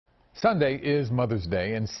Sunday is Mother's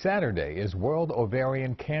Day and Saturday is World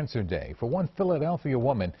Ovarian Cancer Day. For one Philadelphia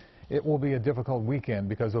woman, it will be a difficult weekend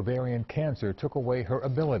because ovarian cancer took away her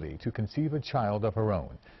ability to conceive a child of her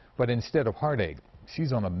own. But instead of heartache,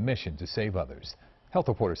 she's on a mission to save others. Health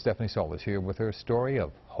reporter Stephanie Stahl is here with her story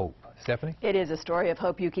of hope. Stephanie? It is a story of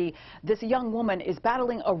hope, Yuki. This young woman is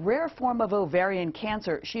battling a rare form of ovarian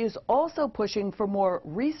cancer. She is also pushing for more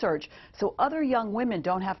research so other young women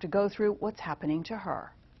don't have to go through what's happening to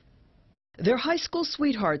her. They're high school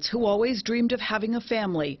sweethearts who always dreamed of having a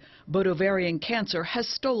family, but ovarian cancer has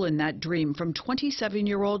stolen that dream from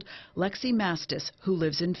 27-year-old Lexi Mastis, who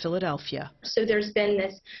lives in Philadelphia. So there's been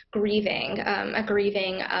this grieving, a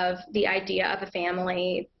grieving of the idea of a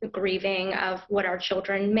family, a grieving of what our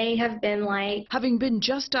children may have been like. Having been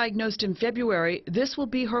just diagnosed in February, this will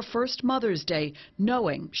be her first Mother's Day,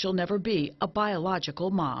 knowing she'll never be a biological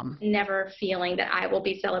mom. Never feeling that I will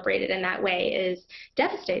be celebrated in that way is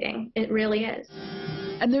devastating. It really is.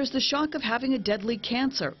 And there's the shock of having a deadly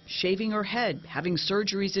cancer, shaving her head, having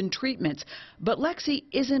surgeries and treatments. But Lexi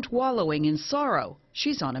isn't wallowing in sorrow.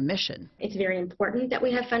 She's on a mission. It's very important that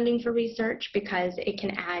we have funding for research because it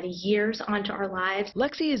can add years onto our lives.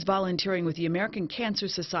 Lexi is volunteering with the American Cancer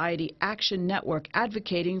Society Action Network,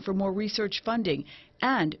 advocating for more research funding.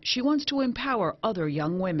 And she wants to empower other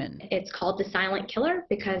young women. It's called the silent killer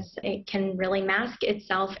because it can really mask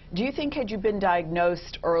itself. Do you think had you been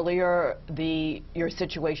diagnosed earlier, your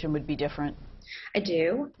situation would be different? I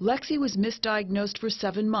do. Lexi was misdiagnosed for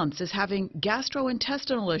 7 months as having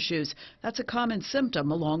gastrointestinal issues. That's a common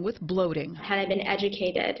symptom along with bloating. Had I been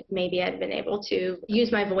educated, maybe I'd been able to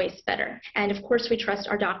use my voice better. And of course we trust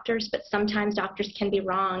our doctors, but sometimes doctors can be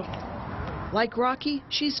wrong. Like Rocky,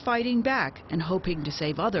 she's fighting back and hoping to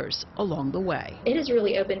save others along the way. It has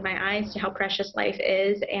really opened my eyes to how precious life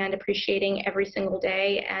is and appreciating every single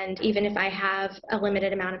day. And even if I have a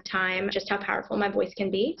limited amount of time, just how powerful my voice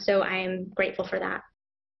can be. So I am grateful for that.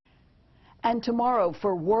 And tomorrow,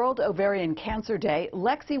 for World Ovarian Cancer Day,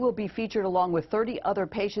 Lexi will be featured along with 30 other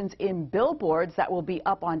patients in billboards that will be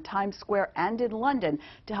up on Times Square and in London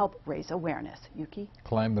to help raise awareness. Yuki?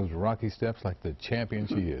 Climb those rocky steps like the champion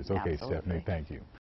she is. Okay, Absolutely. Stephanie, thank you.